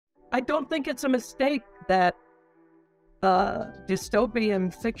I don't think it's a mistake that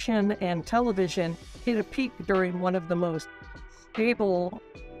dystopian fiction and television hit a peak during one of the most stable,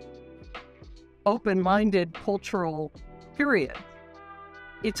 open-minded cultural periods.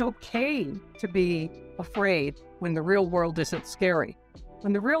 It's okay to be afraid when the real world isn't scary.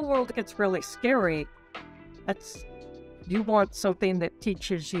 When the real world gets really scary, you want something that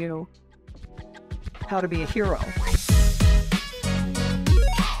teaches you how to be a hero.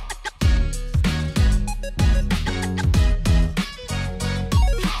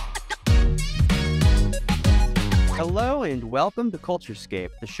 Hello and welcome to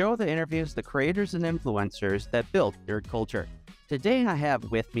CultureScape, the show that interviews the creators and influencers that built nerd culture. Today I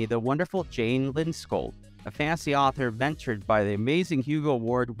have with me the wonderful Jane Lindskold, a fantasy author mentored by the amazing Hugo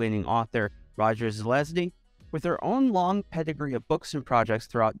Award-winning author Roger Zelazny, with her own long pedigree of books and projects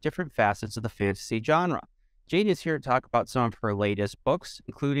throughout different facets of the fantasy genre. Jane is here to talk about some of her latest books,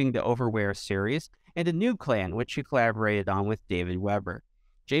 including the Overwear series and A New Clan, which she collaborated on with David Weber.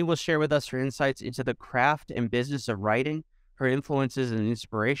 Jane will share with us her insights into the craft and business of writing, her influences and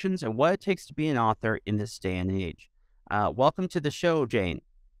inspirations, and what it takes to be an author in this day and age. Welcome to the show, Jane.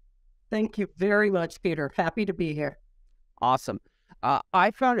 Thank you very much, Peter. Happy to be here. Awesome.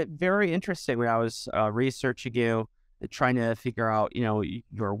 I found it very interesting when I was researching you, trying to figure out,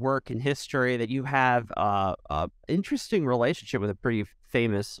 your work and history, that you have an interesting relationship with a pretty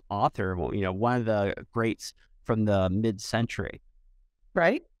famous author, one of the greats from the mid-century.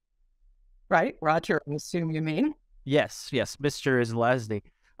 Right? Roger, I assume you mean? Yes, Mr. Zelazny.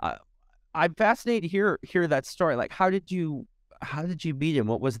 I'm fascinated to hear that story. Like, how did you meet him?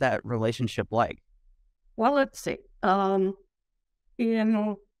 What was that relationship like? Well, let's see. In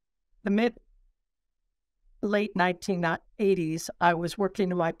the late 1980s, I was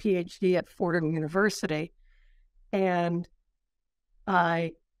working on my PhD at Fordham University, and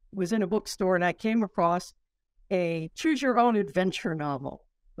I was in a bookstore and I came across a choose-your-own-adventure novel,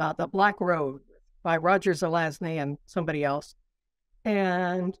 The Black Road, by Roger Zelazny and somebody else.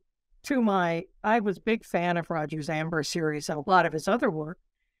 And I was a big fan of Roger's Amber series and a lot of his other work.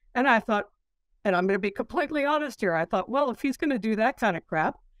 And I thought, and I'm going to be completely honest here, I thought, well, if he's going to do that kind of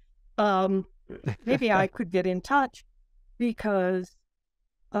crap, maybe I could get in touch, because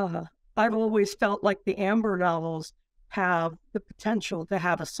I've always felt like the Amber novels have the potential to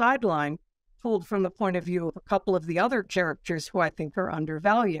have a sideline told from the point of view of a couple of the other characters who I think are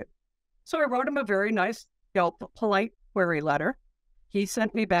undervalued. So I wrote him a very nice, polite query letter. He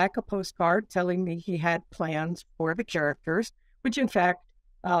sent me back a postcard telling me he had plans for the characters, which in fact,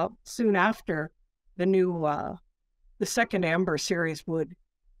 soon after the second Amber series would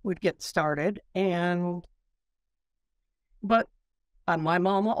get started. But my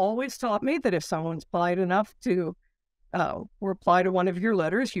mama always taught me that if someone's polite enough to reply to one of your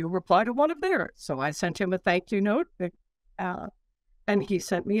letters, you reply to one of theirs. So I sent him a thank you note, and he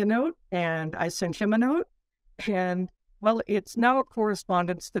sent me a note, and I sent him a note. And, well, it's now a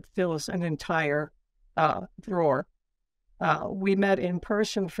correspondence that fills an entire drawer. We met in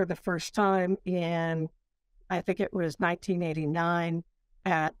person for the first time in, I think it was 1989,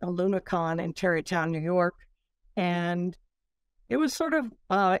 at a LunaCon in Tarrytown, New York. And it was sort of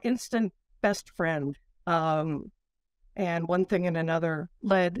instant best friend. And one thing and another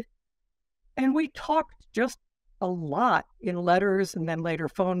led. And we talked just a lot in letters and then later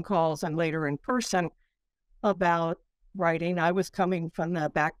phone calls and later in person about writing. I was coming from the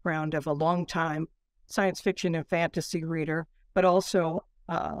background of a longtime science fiction and fantasy reader, but also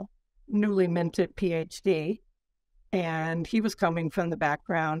newly minted PhD. And he was coming from the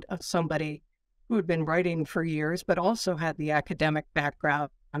background of somebody who had been writing for years, but also had the academic background.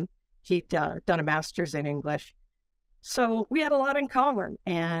 He'd done a master's in English. So we had a lot in common,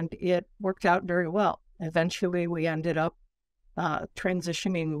 and it worked out very well. Eventually, we ended up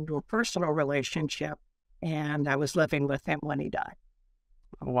transitioning into a personal relationship, and I was living with him when he died.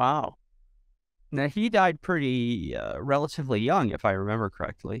 Wow. Now, he died pretty relatively young, if I remember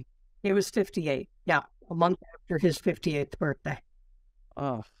correctly. He was 58, a month after his 58th birthday.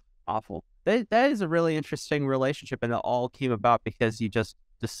 Oh, awful. That is a really interesting relationship, and it all came about because you just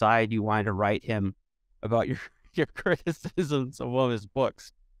decided you wanted to write him about your criticisms of one of his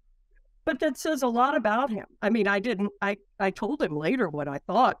books. But that says a lot about him. I mean, I told him later what I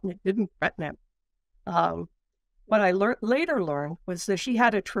thought, and it didn't threaten him. What I later learned was that he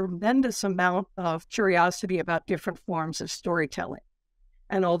had a tremendous amount of curiosity about different forms of storytelling.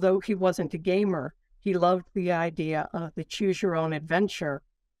 And although he wasn't a gamer, he loved the idea of the choose-your-own-adventure,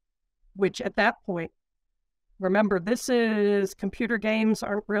 which at that point, remember, computer games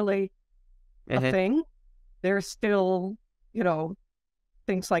aren't really a thing. They're still,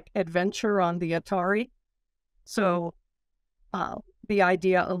 things like adventure on the Atari. So the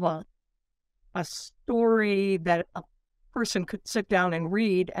idea of a story that a person could sit down and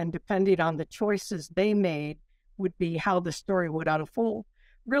read, and depending on the choices they made would be how the story would unfold,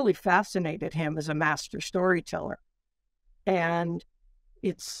 really fascinated him as a master storyteller. And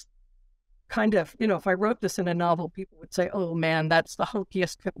it's kind of, if I wrote this in a novel, people would say, oh man, that's the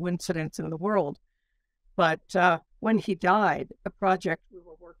hokiest coincidence in the world. But when he died, the project we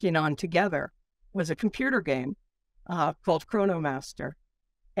were working on together was a computer game called Chronomaster.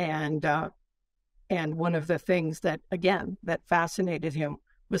 And one of the things that fascinated him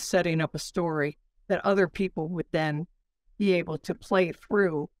was setting up a story that other people would then be able to play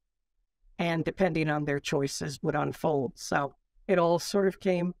through, and depending on their choices would unfold. So it all sort of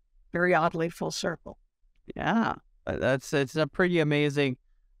came very oddly full circle. Yeah, it's a pretty amazing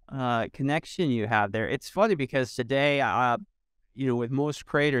connection you have there. It's funny because today, with most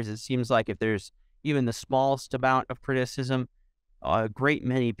creators, it seems like if there's even the smallest amount of criticism, a great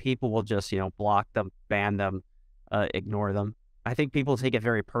many people will just, block them, ban them, ignore them. I think people take it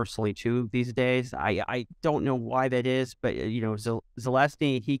very personally too these days. I don't know why that is, but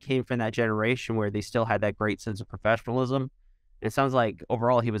Zelazny, he came from that generation where they still had that great sense of professionalism. It sounds like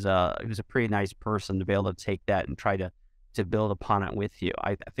overall he was a pretty nice person to be able to take that and try to build upon it with you.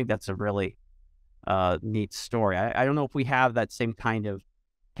 I think that's a really neat story. I don't know if we have that same kind of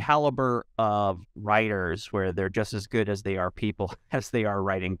caliber of writers where they're just as good as they are people as they are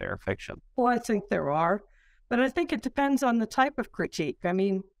writing their fiction. Well, I think there are, but I think it depends on the type of critique. I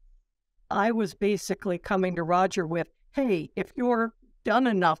mean, I was basically coming to Roger with, hey, if you're done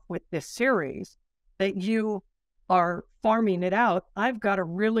enough with this series that you are farming it out, I've got a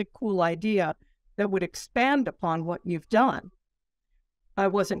really cool idea that would expand upon what you've done. I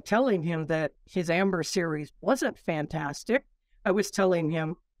wasn't telling him that his Amber series wasn't fantastic. I was telling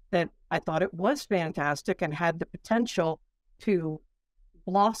him that I thought it was fantastic and had the potential to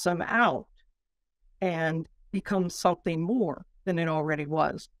blossom out and become something more than it already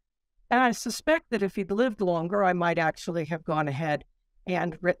was. And I suspect that if he'd lived longer, I might actually have gone ahead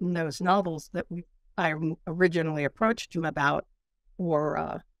and written those novels that I originally approached him about,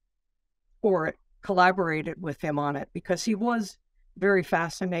 or collaborated with him on it, because he was very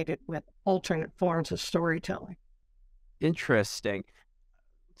fascinated with alternate forms of storytelling. Interesting.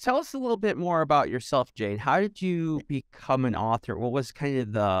 Tell us a little bit more about yourself, Jane. How did you become an author? What was kind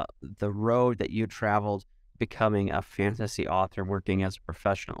of the road that you traveled becoming a fantasy author, working as a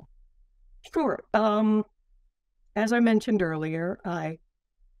professional? Sure. As I mentioned earlier, I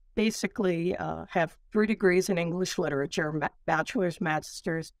basically have 3 degrees in English literature, bachelor's,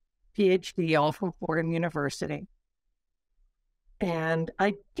 master's, PhD, all from Fordham University. And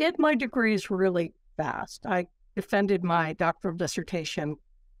I did my degrees really fast. I defended my doctoral dissertation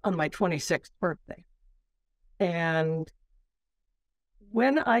on my 26th birthday. And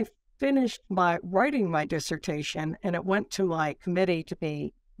when I finished writing my dissertation and it went to my committee to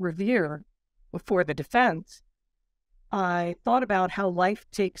be reviewed before the defense, I thought about how life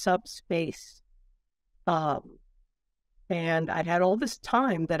takes up space. And I'd had all this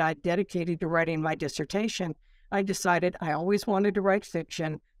time that I dedicated to writing my dissertation. I decided I always wanted to write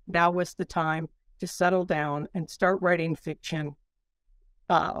fiction. Now was the time to settle down and start writing fiction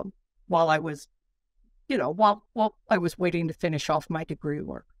while I was, while I was waiting to finish off my degree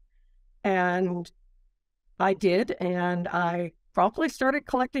work. And I did, and I promptly started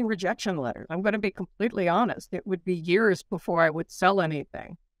collecting rejection letters. I'm going to be completely honest. It would be years before I would sell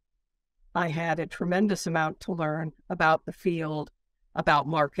anything. I had a tremendous amount to learn about the field, about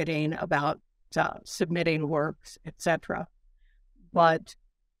marketing, about submitting works, etc. But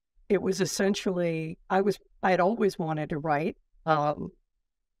it was essentially, I had always wanted to write. I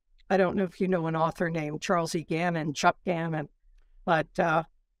don't know if you know an author named Charles E. Gannon, Chuck Gannon, but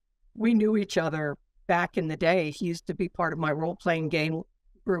we knew each other back in the day. He used to be part of my role-playing game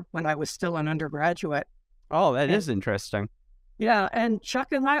group when I was still an undergraduate. Oh, that is interesting. Yeah, and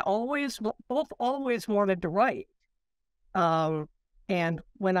Chuck and I both always wanted to write. And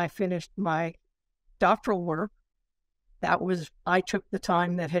when I finished my doctoral work, I took the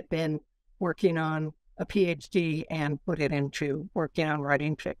time that had been working on a PhD and put it into working on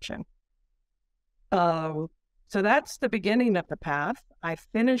writing fiction. So that's the beginning of the path. I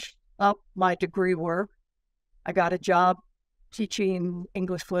finished up my degree work. I got a job teaching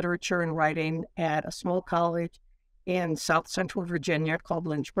English literature and writing at a small college in South Central Virginia called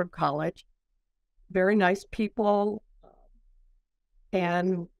Lynchburg College. Very nice people.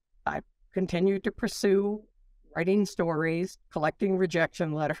 And I continued to pursue writing stories, collecting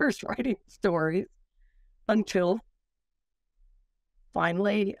rejection letters, writing stories, until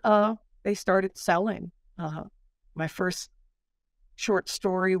finally, they started selling. My first short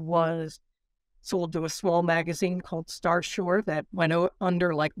story was sold to a small magazine called Starshore that went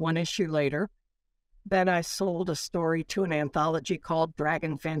under like one issue later. Then I sold a story to an anthology called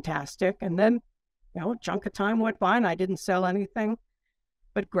Dragon Fantastic. And then, a chunk of time went by and I didn't sell anything.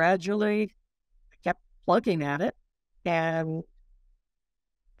 But gradually, I kept plugging at it. And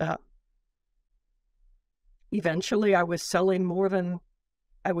eventually, I was selling more than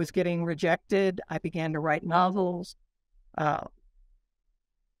I was getting rejected. I began to write novels.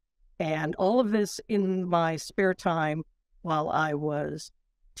 And all of this in my spare time while I was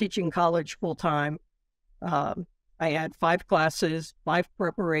teaching college full time. I had 5 classes, 5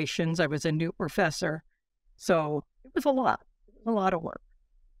 preparations. I was a new professor. So it was a lot of work.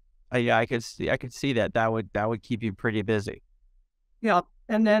 Yeah, I could see that. That would keep you pretty busy. Yeah.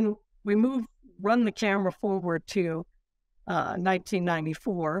 And then we run the camera forward to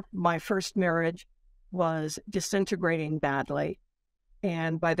 1994. My first marriage was disintegrating badly.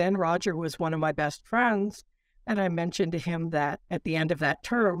 And by then, Roger was one of my best friends. And I mentioned to him that at the end of that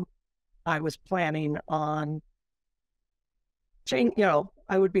term, I was planning on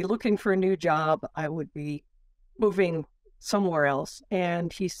I would be looking for a new job. I would be moving somewhere else.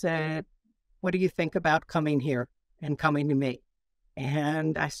 And he said, "What do you think about coming here and coming to me?"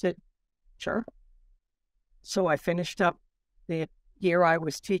 And I said, "Sure." So I finished up the year I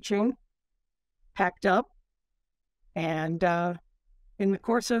was teaching, packed up, and in the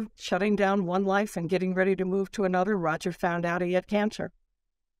course of shutting down one life and getting ready to move to another, Roger found out he had cancer.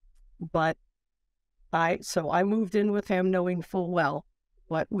 But I moved in with him knowing full well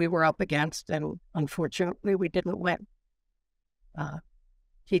what we were up against, and unfortunately we didn't win.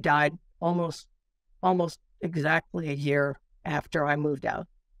 He died almost exactly a year after I moved out.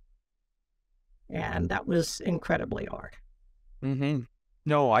 And that was incredibly hard. Mm-hmm.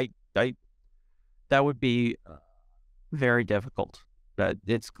 No, I that would be very difficult. But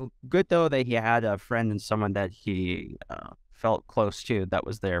it's good though that he had a friend and someone that he felt close to that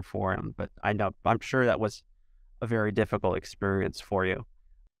was there for him. But I'm sure that was a very difficult experience for you.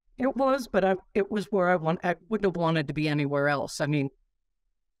 It was, but it was where I wouldn't have wanted to be anywhere else. I mean,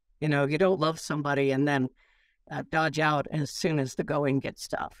 you don't love somebody and then dodge out as soon as the going gets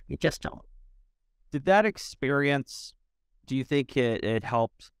tough. You just don't. Did that experience, do you think it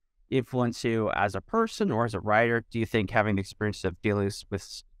helped influence you as a person or as a writer? Do you think having the experience of dealing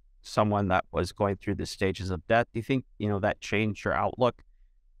with someone that was going through the stages of death, do you think, that changed your outlook?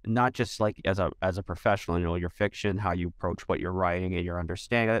 Not just like as a professional, your fiction, how you approach what you're writing and your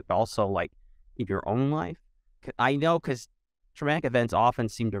understanding of it, but also like in your own life? I know because traumatic events often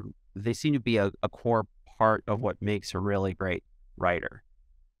seem to be a core part of what makes a really great writer.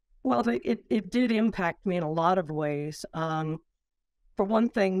 Well, it did impact me in a lot of ways. For one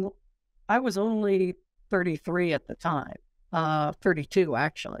thing, I was only 33 at the time, 32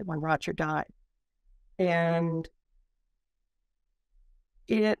 actually, when Roger died. And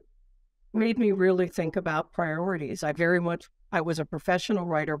it made me really think about priorities. I was a professional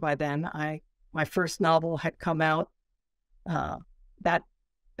writer by then. My first novel had come out that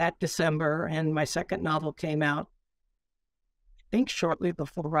December, and my second novel came out, I think, shortly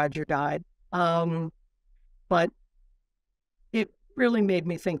before Roger died. But it really made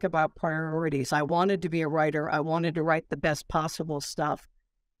me think about priorities. I wanted to be a writer. I wanted to write the best possible stuff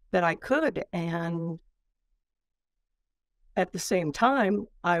that I could. And at the same time,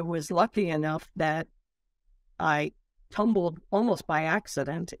 I was lucky enough that I tumbled almost by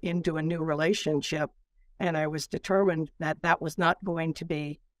accident into a new relationship. And I was determined that that was not going to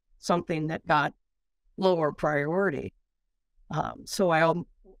be something that got lower priority. So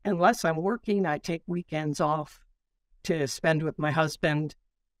unless I'm working, I take weekends off to spend with my husband.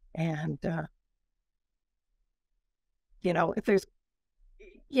 And, if there's,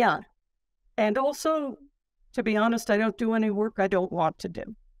 yeah. And also, to be honest, I don't do any work I don't want to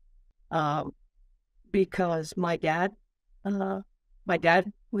do. Because my dad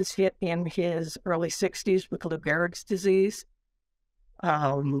was hit in his early 60s with Lou Gehrig's disease.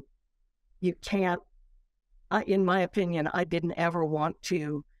 You can't, in my opinion, I didn't ever want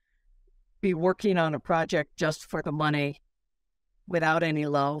to be working on a project just for the money without any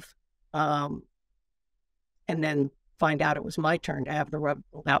love, and then find out it was my turn to have the rug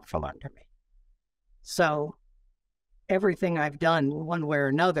pulled out from under me. So everything I've done one way or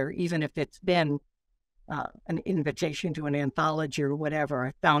another, even if it's been an invitation to an anthology or whatever,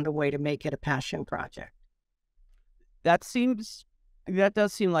 I found a way to make it a passion project. That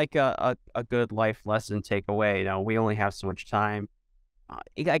does seem like a good life lesson takeaway. We only have so much time.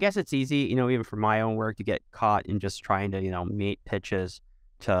 I guess it's easy, even for my own work to get caught in just trying to, meet pitches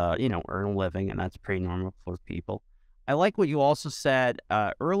to, earn a living. And that's pretty normal for people. I like what you also said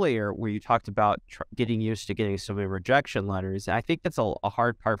earlier, where you talked about getting used to getting so many rejection letters. I think that's a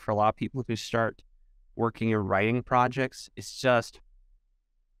hard part for a lot of people who start working or writing projects. It's just,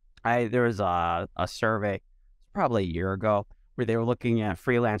 there was a survey probably a year ago where they were looking at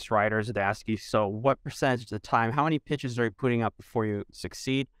freelance writers and asked you, so what percentage of the time, how many pitches are you putting up before you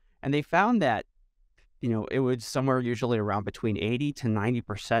succeed? And they found that, it was somewhere usually around between 80 to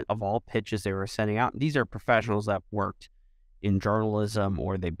 90% of all pitches they were sending out. These are professionals that worked in journalism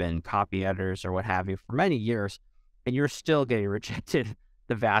or they've been copy editors or what have you for many years, and you're still getting rejected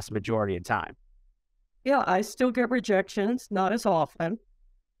the vast majority of time. Yeah, I still get rejections, not as often,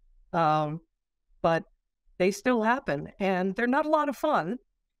 but they still happen, and they're not a lot of fun.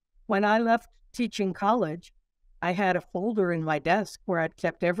 When I left teaching college, I had a folder in my desk where I'd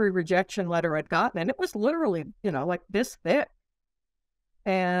kept every rejection letter I'd gotten, and it was literally, like this thick.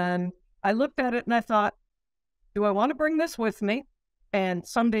 And I looked at it and I thought, do I want to bring this with me and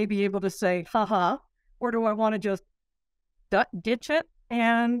someday be able to say, haha, or do I want to just ditch it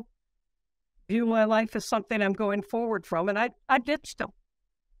and view my life as something I'm going forward from? And I ditched them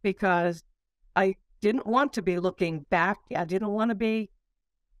because I didn't want to be looking back. I didn't want to be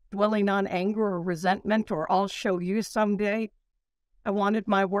dwelling on anger or resentment or I'll show you someday. I wanted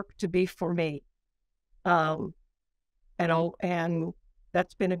my work to be for me. And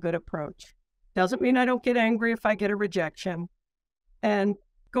that's been a good approach. Doesn't mean I don't get angry if I get a rejection. And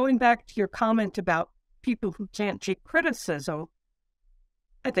going back to your comment about people who can't take criticism,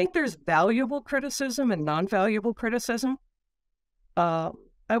 I think there's valuable criticism and non-valuable criticism. I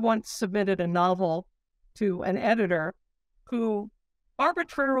once submitted a novel to an editor who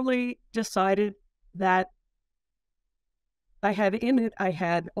arbitrarily decided that I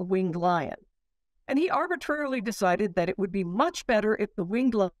had a winged lion. And he arbitrarily decided that it would be much better if the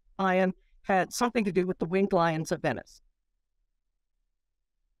winged lion had something to do with the winged lions of Venice.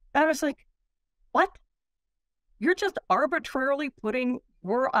 And I was like, what? You're just arbitrarily putting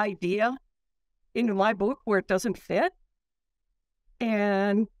your idea into my book where it doesn't fit?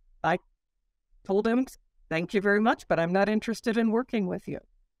 And I told him, thank you very much, but I'm not interested in working with you.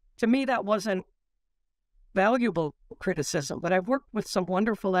 To me, that wasn't valuable criticism, but I've worked with some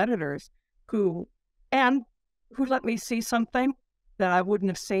wonderful editors who let me see something that I wouldn't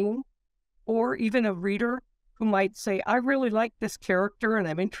have seen, or even a reader who might say, I really like this character and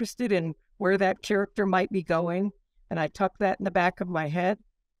I'm interested in where that character might be going, and I tuck that in the back of my head.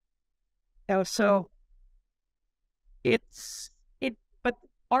 So but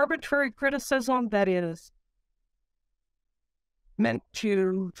arbitrary criticism that is meant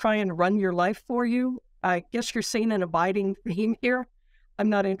to try and run your life for you, I guess you're seeing an abiding theme here. I'm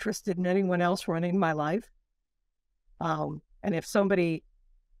not interested in anyone else running my life. And if somebody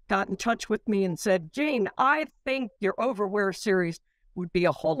got in touch with me and said, Jane, I think your Overwear series would be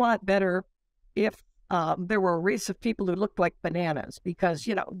a whole lot better if there were a race of people who looked like bananas, because,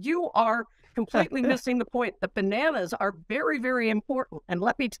 you are completely missing the point. The bananas are very, very important. And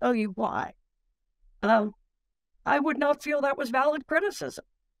let me tell you why. I would not feel that was valid criticism.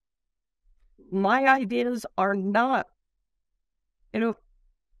 My ideas are not,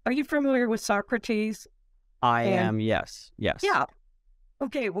 are you familiar with Socrates? I am, yes. Yeah.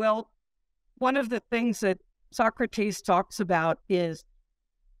 Okay, well, one of the things that Socrates talks about is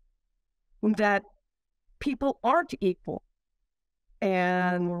that people aren't equal,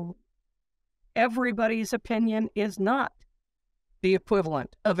 and everybody's opinion is not the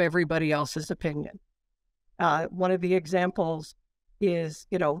equivalent of everybody else's opinion. One of the examples is,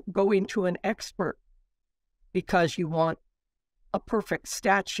 going to an expert because you want a perfect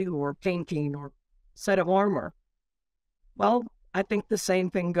statue or painting or set of armor. Well, I think the same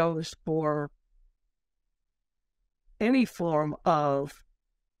thing goes for any form of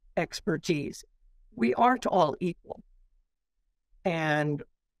expertise. We aren't all equal. And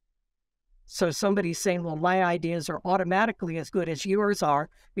so somebody's saying, well, my ideas are automatically as good as yours are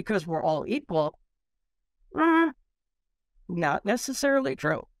because we're all equal. Not necessarily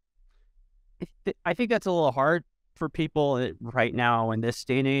true. I think that's a little hard for people right now in this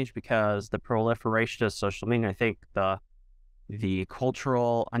day and age because the proliferation of social media, I think the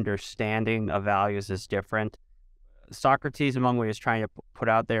cultural understanding of values is different. Socrates, among what he's trying to put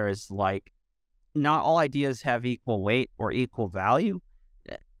out there, is like, not all ideas have equal weight or equal value.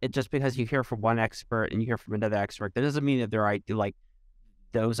 It just because you hear from one expert and you hear from another expert, that doesn't mean that they're like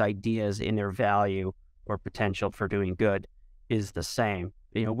those ideas in their value or potential for doing good is the same.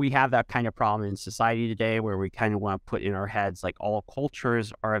 we have that kind of problem in society today where we kind of want to put in our heads like all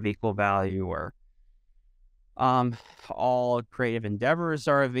cultures are of equal value, or all creative endeavors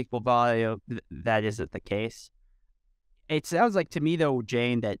are of equal value. That isn't the case. It sounds like to me, though,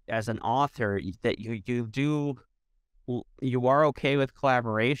 Jane, that as an author, that you are okay with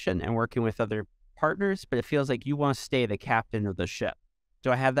collaboration and working with other partners, but it feels like you want to stay the captain of the ship.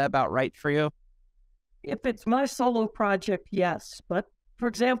 Do I have that about right for you? If it's my solo project, yes. But for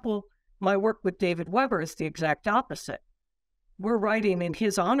example, my work with David Weber is the exact opposite. We're writing in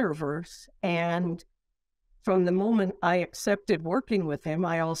his honor verse, and from the moment I accepted working with him,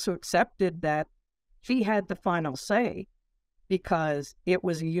 I also accepted that he had the final say because it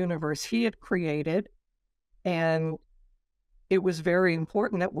was a universe he had created, and it was very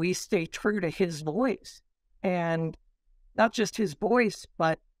important that we stay true to his voice, and not just his voice,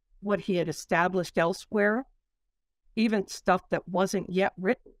 but what he had established elsewhere, even stuff that wasn't yet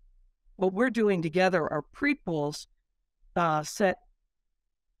written. What we're doing together are prequels set.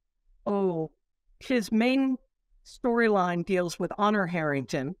 His main storyline deals with Honor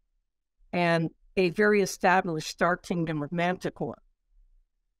Harrington and a very established Star Kingdom of Manticore.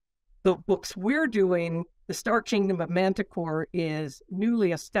 The books we're doing, the Star Kingdom of Manticore is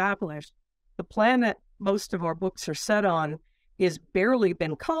newly established. The planet most of our books are set on is barely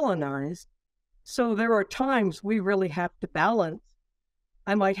been colonized. So there are times we really have to balance.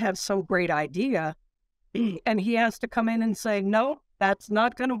 I might have some great idea, and he has to come in and say, no, that's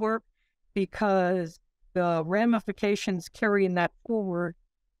not going to work because the ramifications carrying that forward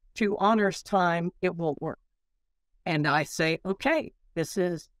to Honor's time, it won't work. And I say, okay,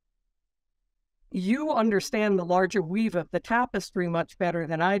 you understand the larger weave of the tapestry much better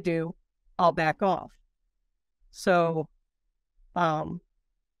than I do. I'll back off. So no,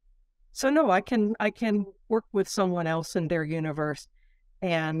 I can work with someone else in their universe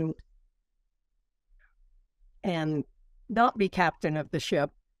and not be captain of the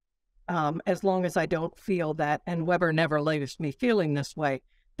ship, as long as I don't feel that, and Weber never leaves me feeling this way,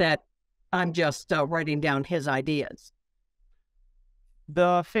 that I'm just writing down his ideas.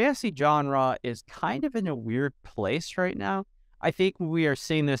 The fantasy genre is kind of in a weird place right now. I think we are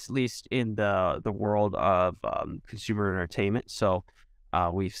seeing this at least in the world of consumer entertainment. So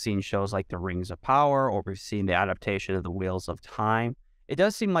we've seen shows like The Rings of Power, or we've seen the adaptation of The Wheels of Time. It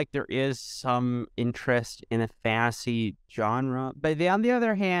does seem like there is some interest in a fantasy genre. But on the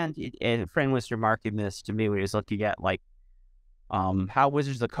other hand, and a friend was remarking this to me when he was looking at like how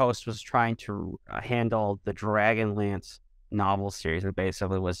Wizards of the Coast was trying to handle the Dragonlance novel series, and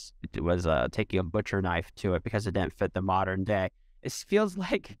basically was taking a butcher knife to it because it didn't fit the modern day. It feels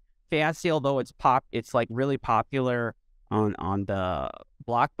like fantasy, although it's like really popular on the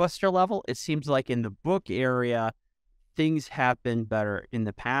blockbuster level. It seems like in the book area, things have been better in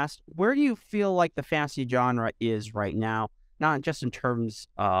the past. Where do you feel like the fantasy genre is right now? Not just in terms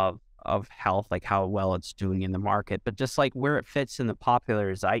of health, like how well it's doing in the market, but just like where it fits in the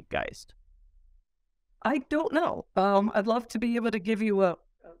popular zeitgeist. I don't know. I'd love to be able to give you a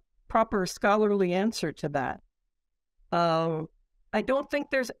proper scholarly answer to that. I don't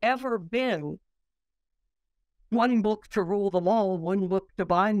think there's ever been one book to rule them all, one book to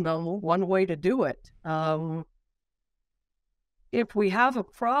bind them, one way to do it. If we have a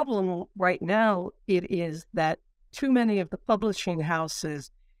problem right now, it is that too many of the publishing houses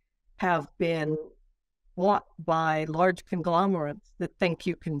have been bought by large conglomerates that think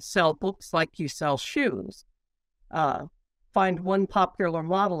you can sell books like you sell shoes. Find one popular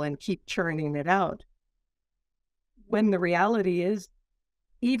model and keep churning it out. When the reality is,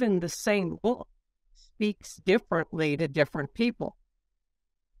 even the same book speaks differently to different people.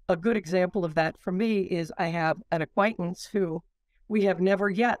 A good example of that for me is I have an acquaintance who we have never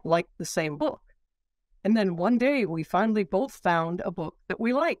yet liked the same book. And then one day we finally both found a book that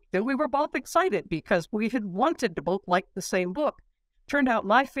we liked, that we were both excited because we had wanted to both like the same book. Turned out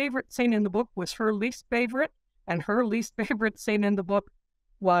my favorite scene in the book was her least favorite, and her least favorite scene in the book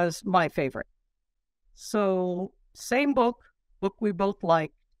was my favorite. So same book we both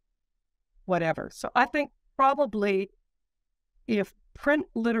liked, whatever. So I think probably if print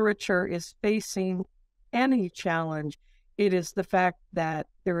literature is facing any challenge, it is the fact that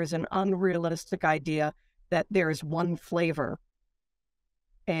there is an unrealistic idea that there is one flavor,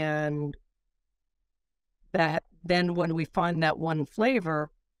 and that then when we find that one flavor,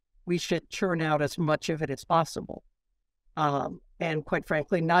 we should churn out as much of it as possible. And quite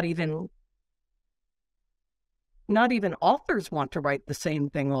frankly, not even authors want to write the same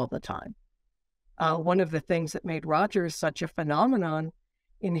thing all the time. One of the things that made Roger such a phenomenon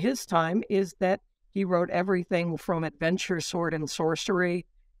in his time is that He wrote everything from adventure, sword, and sorcery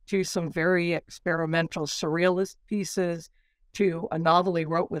to some very experimental surrealist pieces to a novel he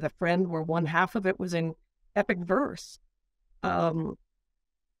wrote with a friend where one half of it was in epic verse. But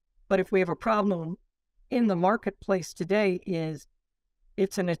if we have a problem in the marketplace today is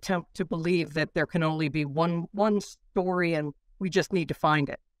it's an attempt to believe that there can only be one story and we just need to find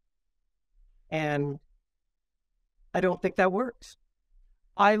it. And I don't think that works.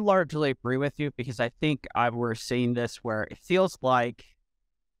 I largely agree with you because I think we're seeing this where it feels like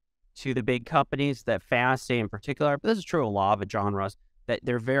to the big companies that fantasy in particular, but this is true of a lot of genres, that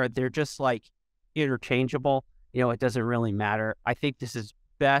they're just like interchangeable. It doesn't really matter. I think this is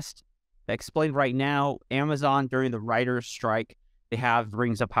best explained right now. Amazon, during the writer's strike, they have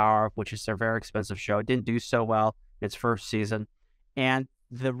Rings of Power, which is their very expensive show. It didn't do so well in its first season. And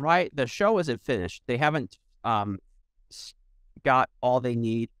the show isn't finished. They haven't got all they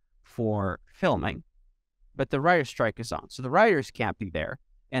need for filming. But the writer's strike is on. So the writers can't be there.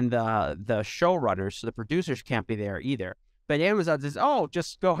 And the showrunners, so the producers can't be there either. But Amazon says, "Oh,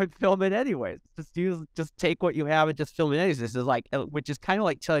 just go and film it anyways. Just take what you have and just film it anyways." This is like, which is kind of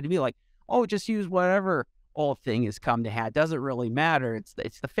like telling me, like, "Oh, just use whatever old thing has come to have. It doesn't really matter. It's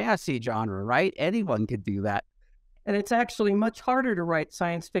the fantasy genre, right? Anyone could do that." And it's actually much harder to write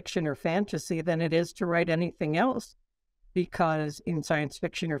science fiction or fantasy than it is to write anything else, because in science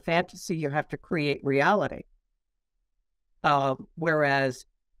fiction or fantasy, you have to create reality. Whereas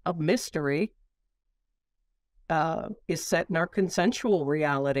a mystery is set in our consensual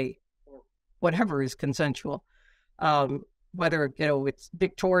reality, whatever is consensual. Whether, it's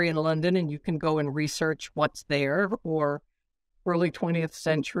Victorian London and you can go and research what's there, or early 20th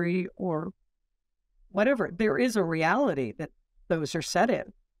century, or whatever. There is a reality that those are set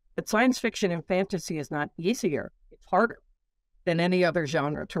in. But science fiction and fantasy is not easier. It's harder than any other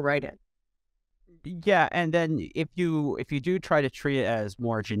genre to write in. Yeah, and then if you do try to treat it as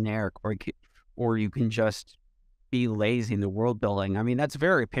more generic, or you can just be lazy in the world building, I mean, that's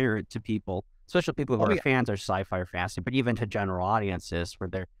very apparent to people, especially people who are fans of sci-fi or fantasy, but even to general audiences where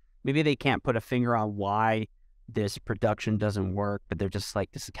maybe they can't put a finger on why this production doesn't work, but they're just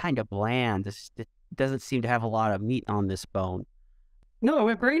like, this is kind of bland. It doesn't seem to have a lot of meat on this bone. No, I'm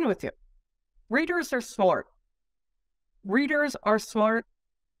agreeing with you. Readers are smart. Readers are smart,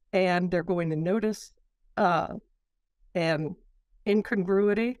 and they're going to notice an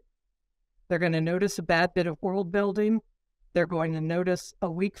incongruity. They're going to notice a bad bit of world building. They're going to notice a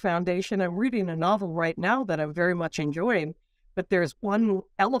weak foundation. I'm reading a novel right now that I'm very much enjoying, but there's one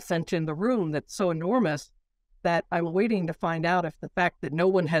elephant in the room that's so enormous that I'm waiting to find out if the fact that no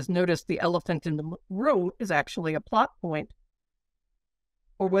one has noticed the elephant in the room is actually a plot point,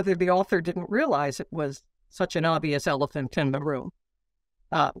 or whether the author didn't realize it was such an obvious elephant in the room.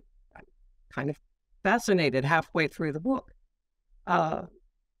 I'm kind of fascinated halfway through the book.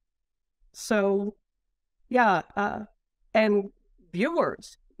 And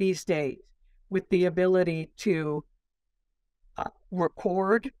viewers these days with the ability to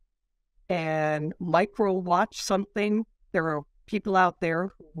record and micro watch something. There are people out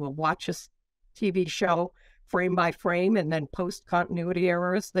there who will watch a TV show frame by frame and then post continuity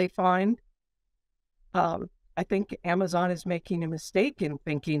errors they find. I think Amazon is making a mistake in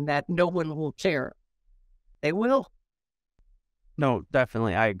thinking that no one will care. They will. No,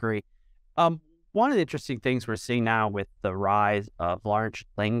 definitely. I agree. One of the interesting things we're seeing now with the rise of large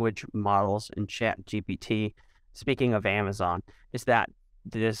language models and ChatGPT, speaking of Amazon, is that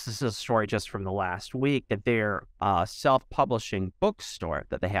this is a story just from the last week that their self-publishing bookstore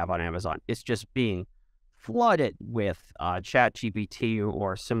that they have on Amazon is just being flooded with ChatGPT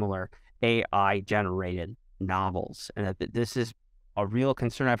or similar AI-generated novels. And that this is a real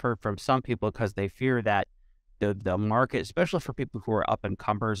concern I've heard from some people because they fear that the market, especially for people who are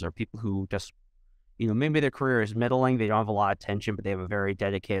up-and-comers or people who just, maybe their career is middling, they don't have a lot of attention, but they have a very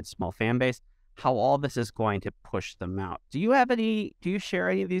dedicated small fan base, how all this is going to push them out. Do you share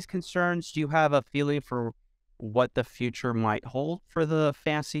any of these concerns? Do you have a feeling for what the future might hold for the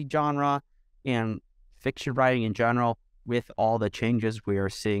fantasy genre and fiction writing in general with all the changes we are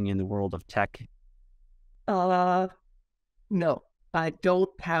seeing in the world of tech? No, I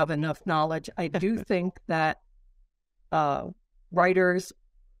don't have enough knowledge. I do think that readers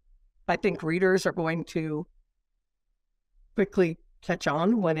are going to quickly catch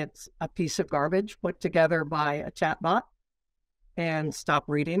on when it's a piece of garbage put together by a chatbot and stop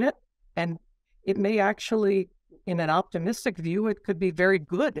reading it. And it may actually, in an optimistic view, it could be very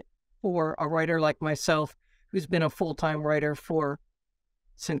good for a writer like myself, who's been a full-time writer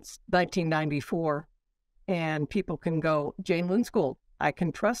since 1994. And people can go, Jane Lindskold, I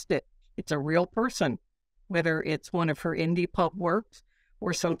can trust it. it's a real person, whether it's one of her indie pub works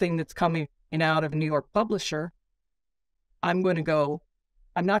or something that's coming out of a New York publisher. I'm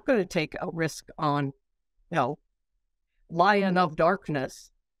not going to take a risk on, Lion of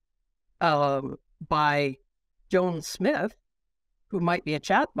Darkness by Joan Smith, who might be a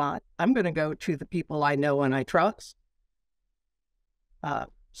chatbot. I'm going to go to the people I know and I trust.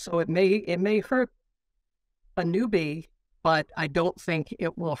 So it may hurt a newbie, but I don't think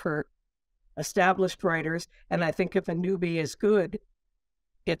it will hurt established writers. And I think if a newbie is good,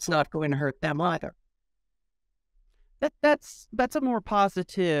 it's not going to hurt them either. That's a more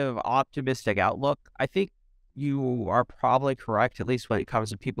positive, optimistic outlook. I think you are probably correct, at least when it comes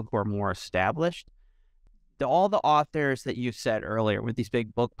to people who are more established. All the authors that you said earlier with these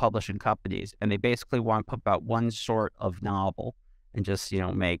big book publishing companies, and they basically want to put out one sort of novel and just,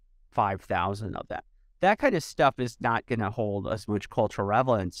 make 5,000 of that. That kind of stuff is not going to hold as much cultural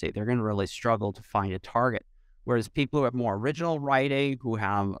relevancy. They're going to really struggle to find a target. Whereas people who have more original writing, who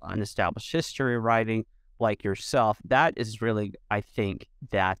have an established history of writing, like yourself, that is really, I think,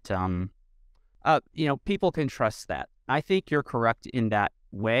 that, people can trust that. I think you're correct in that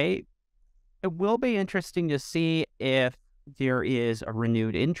way. It will be interesting to see if there is a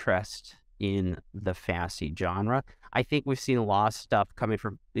renewed interest in the fantasy genre. I think we've seen a lot of stuff coming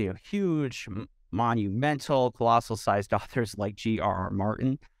from huge, monumental, colossal-sized authors like G.R.R.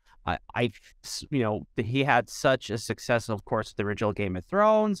 Martin. He had such a success, of course, the original Game of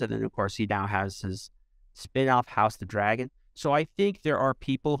Thrones, and then, of course, he now has his spin-off House of the Dragon. So I think there are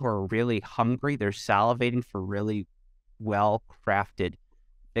people who are really hungry. They're salivating for really well-crafted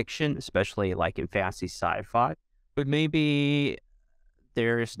fiction, especially like in fantasy sci-fi. But maybe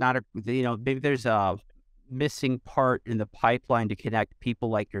there's maybe there's a missing part in the pipeline to connect people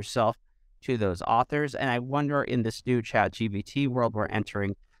like yourself to those authors. And I wonder, in this new ChatGPT world we're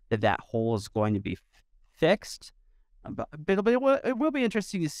entering, that hole is going to be fixed. But it will be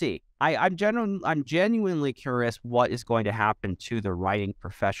interesting to see. I'm genuinely curious what is going to happen to the writing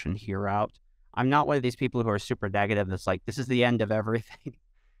profession here out. I'm not one of these people who are super negative. That's like, this is the end of everything.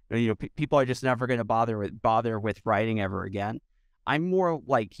 People are just never going to bother with writing ever again. I'm more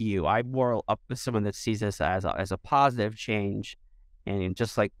like you. I'm more up with someone that sees this as a positive change, and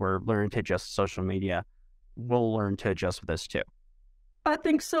just like we're learning to adjust social media, we'll learn to adjust with this too. I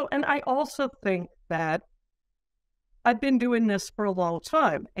think so, and I also think that I've been doing this for a long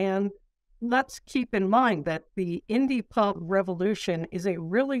time, and let's keep in mind that the indie pub revolution is a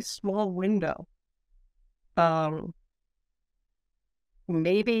really small window.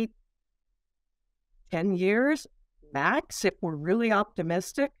 Maybe 10 years max, if we're really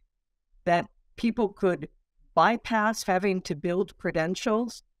optimistic, that people could bypass having to build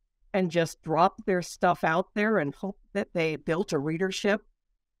credentials and just drop their stuff out there and hope that they built a readership.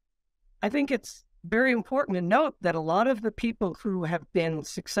 I think it's very important to note that a lot of the people who have been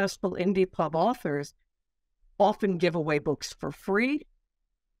successful indie pub authors often give away books for free,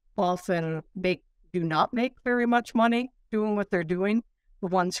 often do not make very much money doing what they're doing. The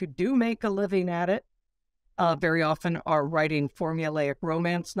ones who do make a living at it very often are writing formulaic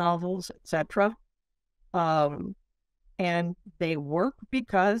romance novels, etc. And they work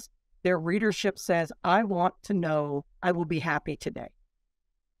because their readership says, I want to know, I will be happy today.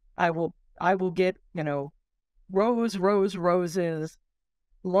 I will get, roses,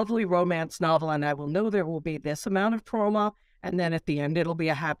 lovely romance novel, and I will know there will be this amount of trauma, and then at the end it'll be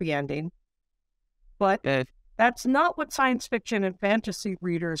a happy ending. But that's not what science fiction and fantasy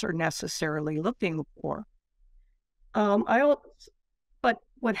readers are necessarily looking for. But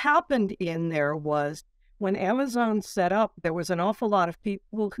what happened in there was, when Amazon set up, there was an awful lot of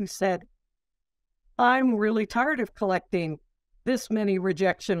people who said, I'm really tired of collecting this many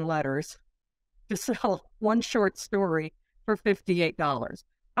rejection letters to sell one short story for $58.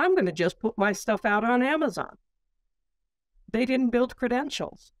 I'm going to just put my stuff out on Amazon. They didn't build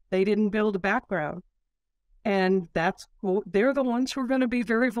credentials. They didn't build a background. And they're the ones who are going to be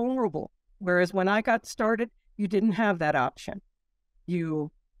very vulnerable. Whereas when I got started, you didn't have that option.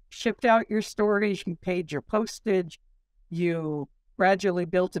 You shipped out your stories, you paid your postage, you gradually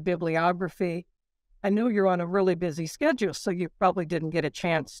built a bibliography. I know you're on a really busy schedule, so you probably didn't get a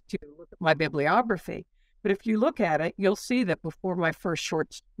chance to look at my bibliography. But if you look at it, you'll see that before my first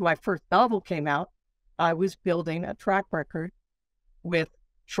novel came out, I was building a track record with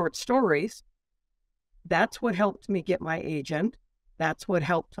short stories. That's what helped me get my agent. That's what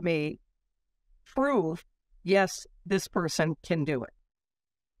helped me prove, yes, this person can do it.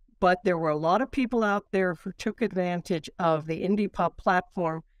 But there were a lot of people out there who took advantage of the indie pub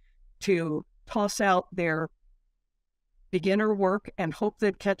platform to toss out their beginner work and hope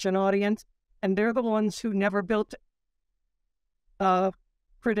they'd catch an audience. And they're the ones who never built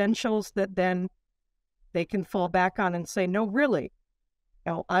credentials that then they can fall back on and say, no, really,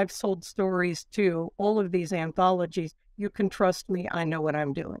 I've sold stories to all of these anthologies. You can trust me. I know what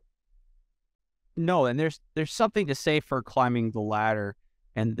I'm doing. No, and there's something to say for climbing the ladder,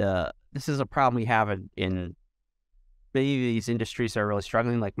 and this is a problem we have in many of these industries that are really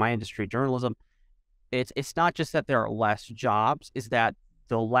struggling, like my industry, journalism. It's not just that there are less jobs, is that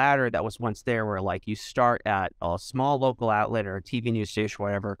the ladder that was once there, where like you start at a small local outlet or a TV news station,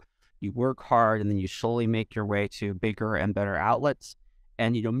 whatever, you work hard, and then you slowly make your way to bigger and better outlets.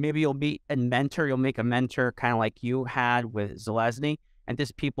 And, maybe you'll make a mentor kind of like you had with Zelazny. And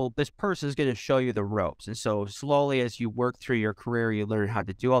this person is going to show you the ropes. And so slowly as you work through your career, you learn how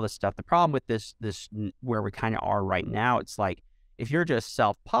to do all this stuff. The problem with this where we kind of are right now, it's like, if you're just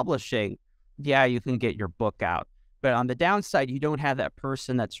self-publishing, yeah, you can get your book out. But on the downside, you don't have that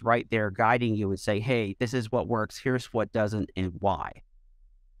person that's right there guiding you and say, hey, this is what works. Here's what doesn't and why.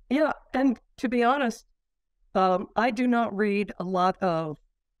 Yeah. And to be honest, I do not read a lot of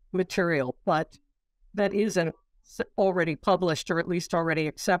material, but that isn't already published or at least already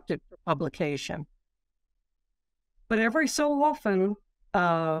accepted for publication. But every so often,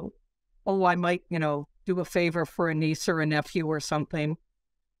 I might, do a favor for a niece or a nephew or something,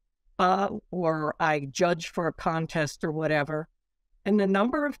 or I judge for a contest or whatever. And the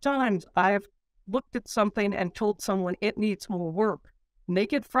number of times I've looked at something and told someone it needs more work, and they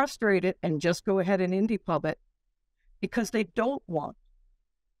get frustrated and just go ahead and indie pub it because they don't want.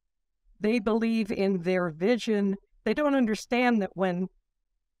 They believe in their vision. They don't understand that when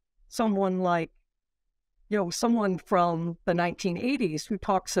someone like, someone from the 1980s who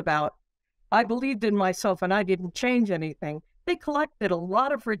talks about, I believed in myself and I didn't change anything, they collected a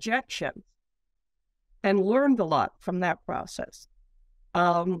lot of rejections and learned a lot from that process.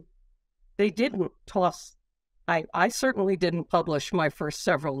 They didn't toss, I certainly didn't publish my first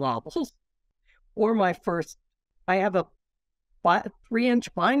several novels or I have a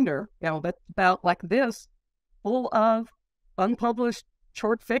 3-inch binder, that's about like this, full of unpublished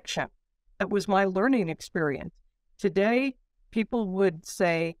short fiction. That was my learning experience. Today, people would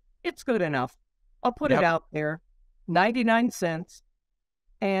say, it's good enough. I'll put it out there, 99 cents,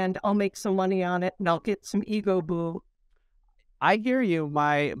 and I'll make some money on it, and I'll get some ego boo. I hear you.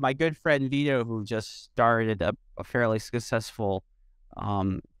 My good friend Vito, who just started a fairly successful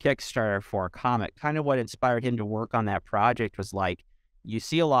Kickstarter for a comic, kind of what inspired him to work on that project was like, you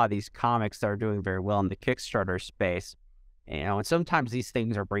see a lot of these comics that are doing very well in the Kickstarter space, and sometimes these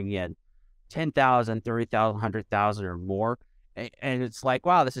things are bringing in 10,000, 30,000, 100,000 or more. And it's like,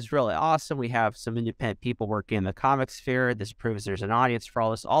 wow, this is really awesome. We have some independent people working in the comic sphere. This proves there's an audience for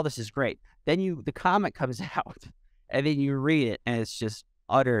all this. All this is great. Then the comic comes out and then you read it and it's just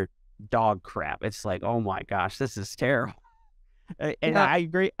utter dog crap. It's like, oh my gosh, this is terrible. And yeah. I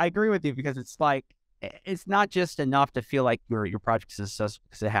agree with you, because it's like, it's not just enough to feel like your project is successful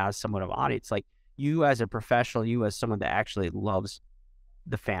because it has somewhat of an audience. Like, you as a professional, you as someone that actually loves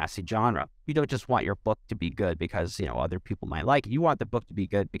the fantasy genre, you don't just want your book to be good because other people might like it. You want the book to be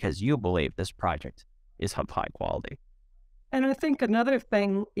good because you believe this project is of high quality. And I think another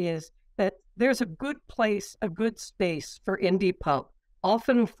thing is that there's a good place, a good space for indie pub,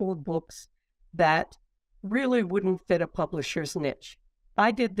 often for books that really wouldn't fit a publisher's niche. I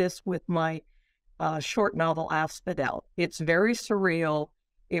did this with my short novel Asphodel. It's very surreal.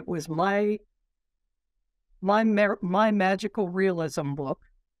 It was my magical realism book.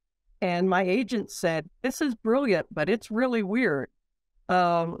 And my agent said, this is brilliant, but it's really weird.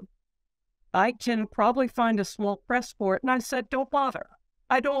 I can probably find a small press for it. And I said, don't bother.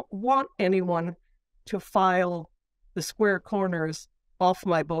 I don't want anyone to file the square corners off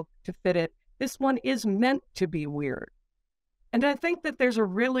my book to fit it. This one is meant to be weird. And I think that there's a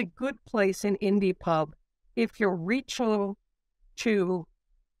really good place in indie pub if you're reaching to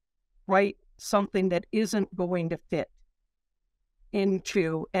write something that isn't going to fit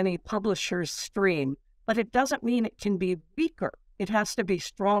into any publisher's stream, but it doesn't mean it can be weaker. It has to be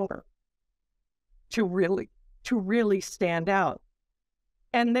stronger to really stand out.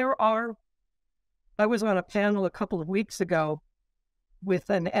 And I was on a panel a couple of weeks ago with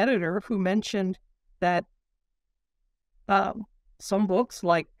an editor who mentioned that some books,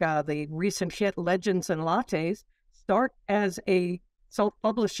 like the recent hit Legends and Lattes, start as a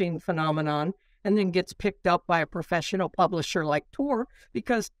self-publishing phenomenon and then gets picked up by a professional publisher like Tor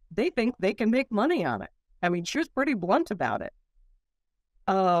because they think they can make money on it. I mean, she was pretty blunt about it.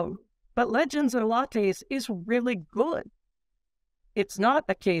 But Legends and Lattes is really good. It's not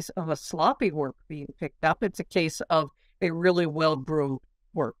a case of a sloppy work being picked up. It's a case of a really well-groomed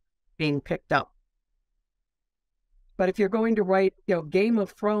work being picked up. But if you're going to write, Game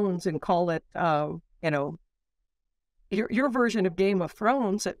of Thrones and call it, your version of Game of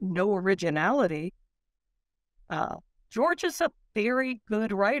Thrones, no originality, George is a very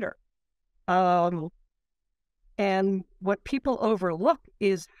good writer. And what people overlook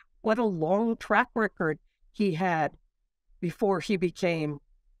is what a long track record he had before he became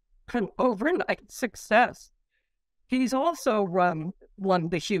an overnight success. He's also won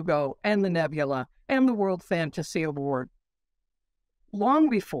the Hugo and the Nebula and the World Fantasy Award long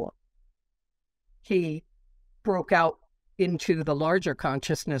before he broke out into the larger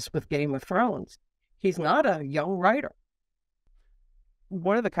consciousness with Game of Thrones. He's not a young writer.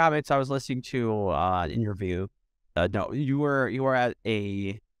 One of the comments I was listening to interview, you were at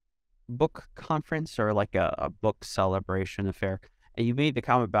a book conference or like a book celebration affair, and you made the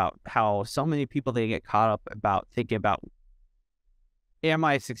comment about how so many people, they get caught up about thinking about, am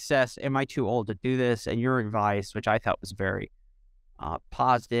I a success? Am I too old to do this? And your advice, which I thought was very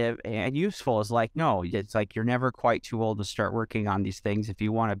positive and useful, is like, no, it's like you're never quite too old to start working on these things. If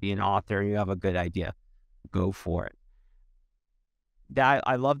you want to be an author and you have a good idea, go for it.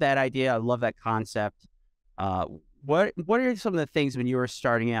 I love that idea. I love that concept. What are some of the things when you were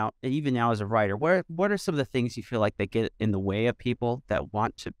starting out, even now as a writer, what are some of the things you feel like that get in the way of people that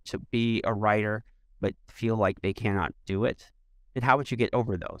want to be a writer but feel like they cannot do it? And how would you get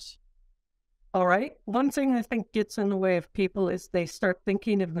over those? All right. One thing I think gets in the way of people is they start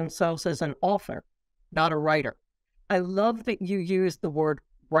thinking of themselves as an author, not a writer. I love that you use the word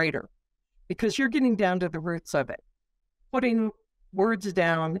writer because you're getting down to the roots of it, putting words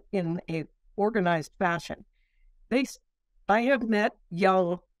down in a organized fashion. I have met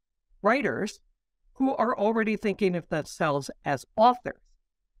young writers who are already thinking of themselves as authors.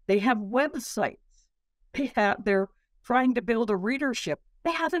 They have websites. They're trying to build a readership.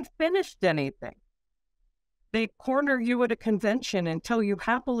 They haven't finished anything. They corner you at a convention and tell you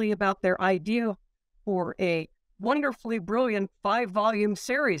happily about their idea for a wonderfully brilliant 5-volume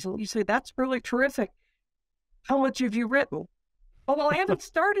series. And you say, that's really terrific. How much have you written? Oh, well, I haven't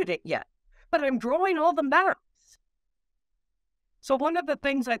started it yet, but I'm drawing all the maps. So one of the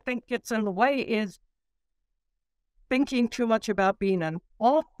things I think gets in the way is thinking too much about being an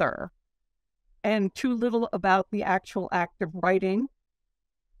author and too little about the actual act of writing.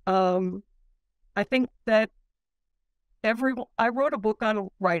 I think that I wrote a book on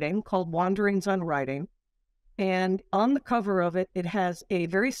writing called Wanderings on Writing, and on the cover of it, it has a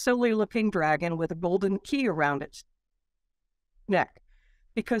very silly looking dragon with a golden key around its neck,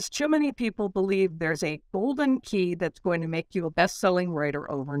 because too many people believe there's a golden key that's going to make you a best-selling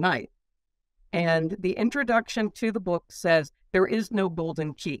writer overnight. And the introduction to the book says there is no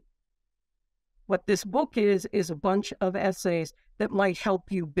golden key. What this book is a bunch of essays that might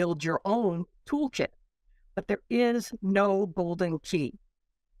help you build your own toolkit. But there is no golden key.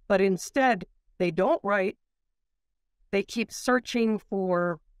 But instead, they don't write. They keep searching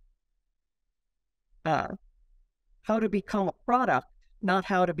for how to become a product, not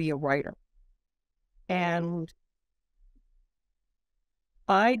how to be a writer. And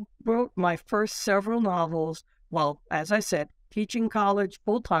I wrote my first several novels while, as I said, teaching college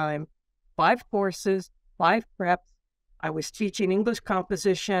full-time, 5 courses, 5 preps. I was teaching English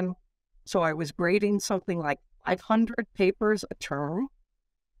composition, so I was grading something like 500 papers a term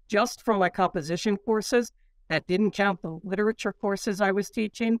just for my composition courses. That didn't count the literature courses I was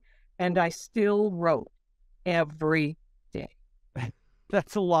teaching, and I still wrote every day.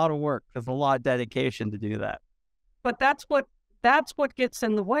 That's a lot of work. There's a lot of dedication to do that. But that's what gets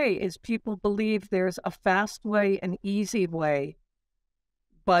in the way, is people believe there's a fast way, an easy way.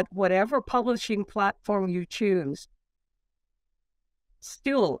 But whatever publishing platform you choose,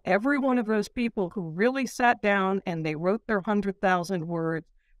 still, every one of those people who really sat down and they wrote their 100,000 words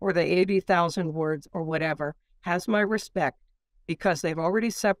or the 80,000 words or whatever has my respect, because they've already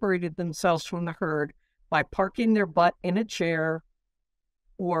separated themselves from the herd by parking their butt in a chair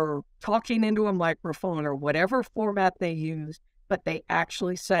or talking into a microphone or whatever format they use, but they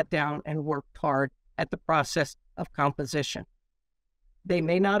actually sat down and worked hard at the process of composition. They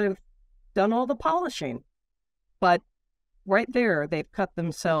may not have done all the polishing, but right there, they've cut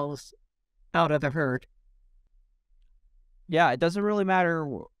themselves out of the herd. Yeah, it doesn't really matter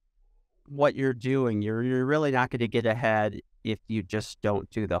what you're doing. You're really not going to get ahead if you just don't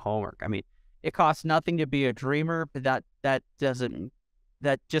do the homework. I mean, it costs nothing to be a dreamer, but that doesn't,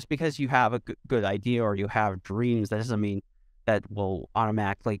 that just because you have a good idea or you have dreams, that doesn't mean that will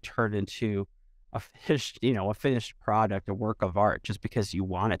automatically turn into a finished product, a work of art, just because you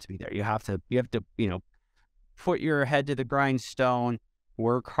want it to be there. You have to, put your head to the grindstone,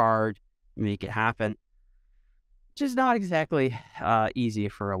 work hard, make it happen. Which is not exactly easy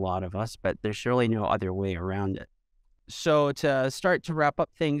for a lot of us, but there's surely no other way around it. So to start to wrap up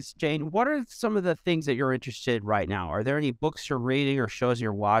things, Jane, what are some of the things that you're interested in right now? Are there any books you're reading or shows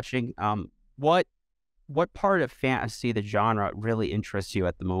you're watching? What part of fantasy, the genre, really interests you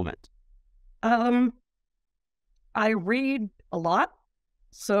at the moment? I read a lot,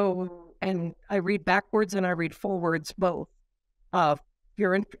 and I read backwards and I read forwards both.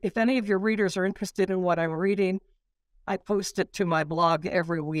 If any of your readers are interested in what I'm reading, I post it to my blog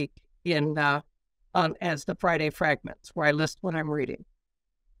every week as the Friday Fragments, where I list what I'm reading.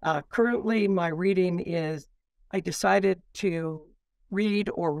 Currently, my reading is I decided to read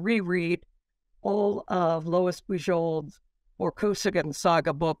or reread all of Lois Bujold's or Kosygin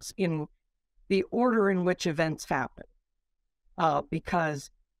Saga books in the order in which events happen, because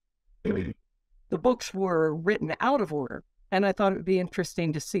the books were written out of order, and I thought it would be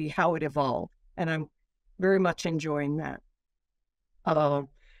interesting to see how it evolved, and I'm very much enjoying that.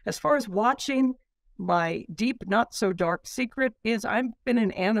 As far as watching, my deep, not so dark secret is I've been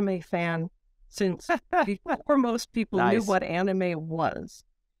an anime fan since before most people knew what anime was.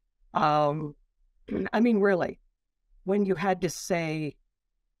 I mean, really, when you had to say,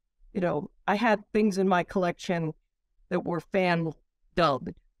 I had things in my collection that were fan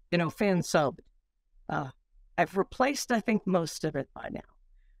dubbed, fan subbed. I've replaced, I think, most of it by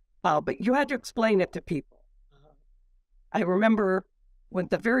now. But you had to explain it to people. I remember when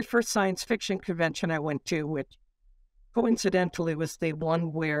the very first science fiction convention I went to, which coincidentally was the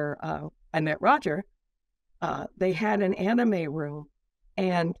one where I met Roger, they had an anime room,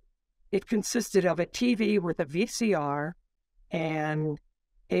 and it consisted of a TV with a VCR and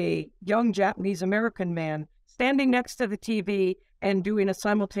a young Japanese American man standing next to the TV and doing a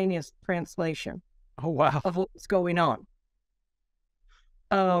simultaneous translation. Oh, wow. Of what was going on.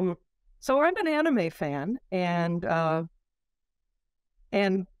 So I'm an anime fan, and I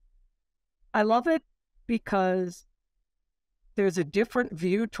love it because there's a different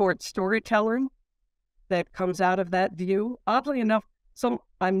view towards storytelling that comes out of that view. Oddly enough,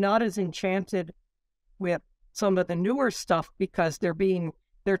 I'm not as enchanted with some of the newer stuff because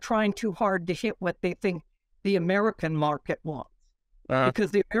they're trying too hard to hit what they think the American market wants.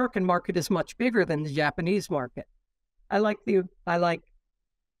 Because the American market is much bigger than the Japanese market. I like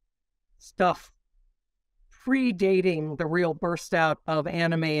stuff predating the real burst out of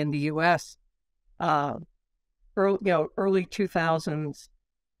anime in the U.S. Early 2000s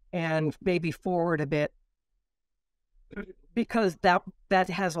and maybe forward a bit, because that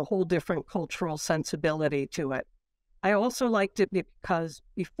has a whole different cultural sensibility to it. I also liked it because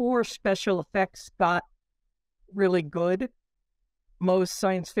before special effects got really good, most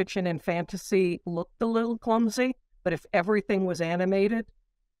science fiction and fantasy looked a little clumsy, but if everything was animated,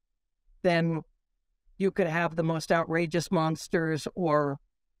 then you could have the most outrageous monsters or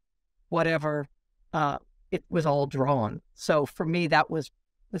whatever. It was all drawn. So for me, that was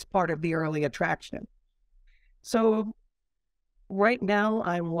part of the early attraction. So right now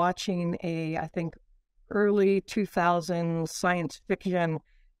I'm watching I think, early 2000s science fiction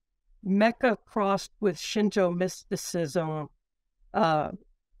mecha crossed with Shinto mysticism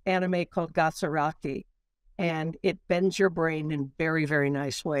anime called Gasaraki, and it bends your brain in very, very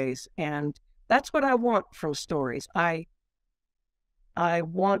nice ways. And that's what I want from stories. I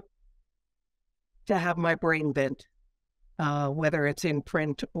want to have my brain bent, whether it's in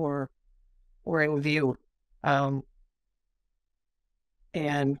print or in view.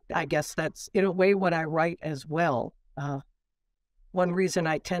 And I guess that's, in a way, what I write as well. One reason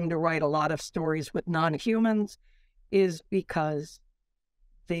I tend to write a lot of stories with non-humans is because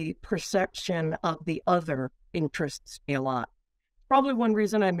the perception of the other interests me a lot. Probably one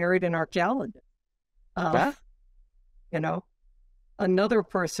reason I married an archaeologist. Another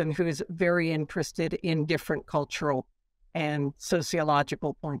person who's very interested in different cultural and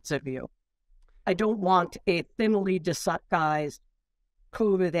sociological points of view. I don't want a thinly disguised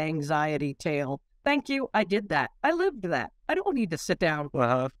COVID anxiety tale. Thank you, I did that. I lived that. I don't need to sit down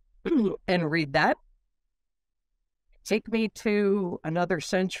and read that. Take me to another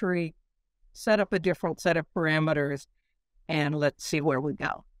century, set up a different set of parameters, and let's see where we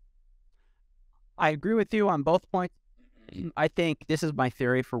go. I agree with you on both points. I think this is my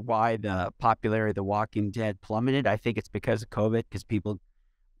theory for why the popularity of The Walking Dead plummeted. I think it's because of COVID, because people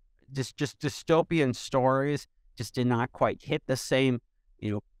just dystopian stories just did not quite hit the same,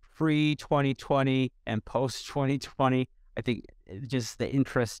 pre-2020 and post-2020. I think just the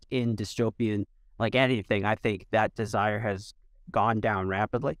interest in dystopian, like anything, I think that desire has gone down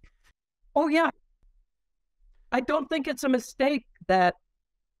rapidly. Oh, yeah. I don't think it's a mistake that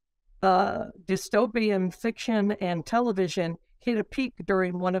dystopian fiction and television hit a peak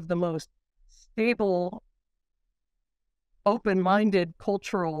during one of the most stable, open-minded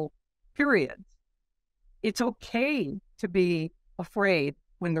cultural periods. It's okay to be afraid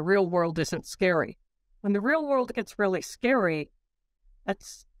when the real world isn't scary. When the real world gets really scary,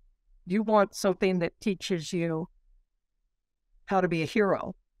 you want something that teaches you how to be a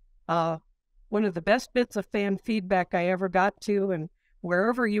hero. One of the best bits of fan feedback I ever got to, and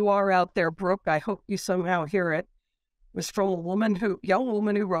wherever you are out there, Brooke, I hope you somehow hear it, was from a young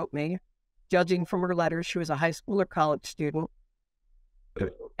woman who wrote me, judging from her letters. She was a high school or college student.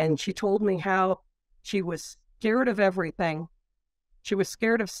 And she told me how she was scared of everything. She was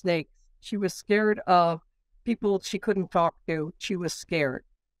scared of snakes. She was scared of people she couldn't talk to. She was scared.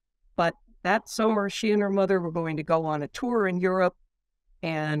 But that summer, she and her mother were going to go on a tour in Europe,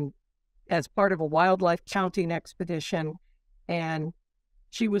 and as part of a wildlife counting expedition, and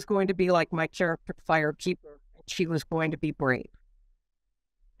she was going to be like my character, Firekeeper. She was going to be brave.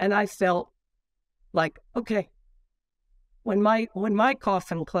 And I felt like, okay, when my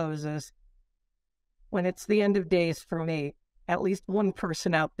coffin closes, when it's the end of days for me, at least one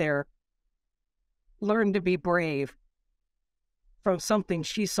person out there learned to be brave from something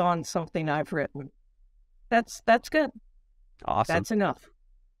she saw in something I've written. That's good. Awesome. That's enough.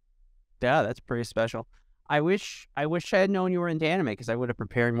 Yeah, that's pretty special. I wish I had known you were into anime, because I would have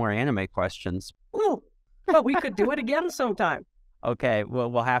prepared more anime questions. Ooh, but we could do it again sometime. Okay,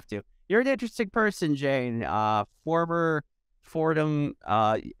 well, we'll have to. You're an interesting person, Jane. Former Fordham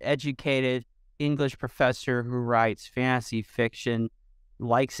educated English professor who writes fantasy fiction,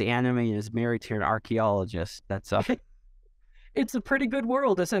 likes anime, and is married to an archaeologist. That's It's a pretty good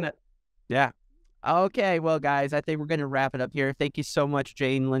world, isn't it? Yeah. Okay, well, guys, I think we're going to wrap it up here. Thank you so much,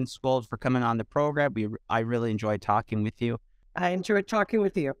 Jane Lindskold, for coming on the program. I really enjoyed talking with you. I enjoyed talking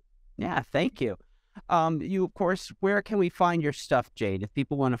with you. Yeah, thank you. You, of course, where can we find your stuff, Jane? If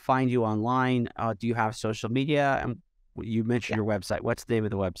people want to find you online, do you have social media? You mentioned your website. What's the name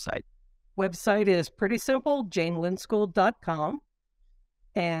of the website? Website is pretty simple, janelindskold.com.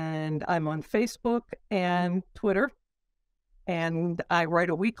 And I'm on Facebook and Twitter. And I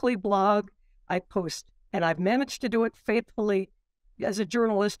write a weekly blog. I post, and I've managed to do it faithfully. As a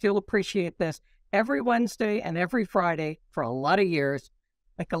journalist, you'll appreciate this. Every Wednesday and every Friday for a lot of years,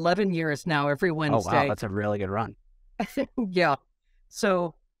 like 11 years now, every Wednesday. Oh, wow, that's a really good run. Yeah.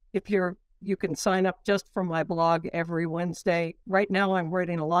 So if you can sign up just for my blog every Wednesday. Right now, I'm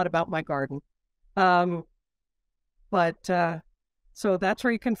writing a lot about my garden. So that's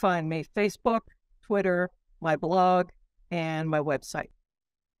where you can find me: Facebook, Twitter, my blog, and my website.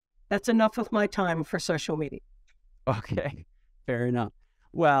 That's enough of my time for social media. Okay, fair enough.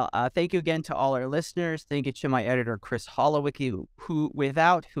 Well, thank you again to all our listeners. Thank you to my editor, Chris Holowicki,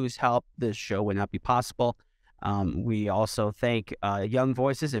 without whose help this show would not be possible. We also thank Young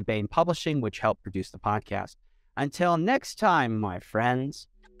Voices and Bain Publishing, which helped produce the podcast. Until next time, my friends,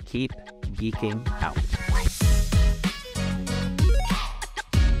 keep geeking out.